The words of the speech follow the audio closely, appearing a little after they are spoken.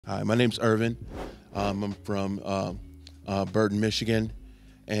Hi, my name's Irvin. I'm from Burton, Michigan,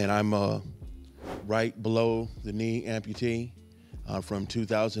 and I'm right below the knee amputee from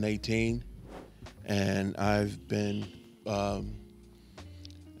 2018. And I've been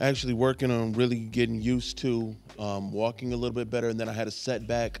actually working on really getting used to walking a little bit better. And then I had a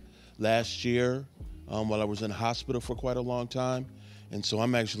setback last year while I was in the hospital for quite a long time. And so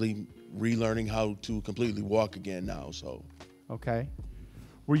I'm actually relearning how to completely walk again now. So. Okay.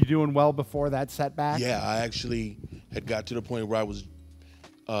 Were you doing well before that setback? Yeah, I actually had got to the point where I was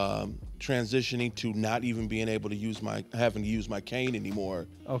transitioning to not even being able to use having to use my cane anymore.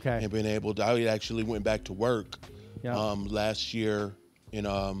 Okay. And being able to, I actually went back to work last year in,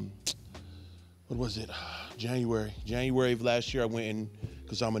 what was it, January. January of last year I went in,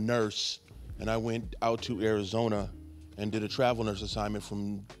 because I'm a nurse, and I went out to Arizona and did a travel nurse assignment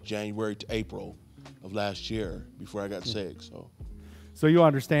from January to April of last year before I got sick, So you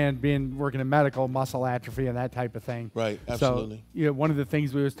understand working in medical, muscle atrophy and that type of thing. Right, absolutely. So, one of the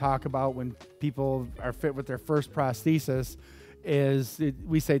things we always talk about when people are fit with their first prosthesis is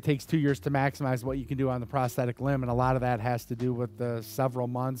we say it takes 2 years to maximize what you can do on the prosthetic limb, and a lot of that has to do with the several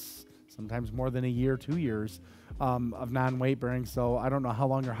months, sometimes more than a year, 2 years of non-weight bearing. So I don't know how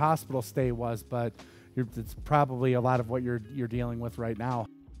long your hospital stay was, but it's probably a lot of what you're dealing with right now.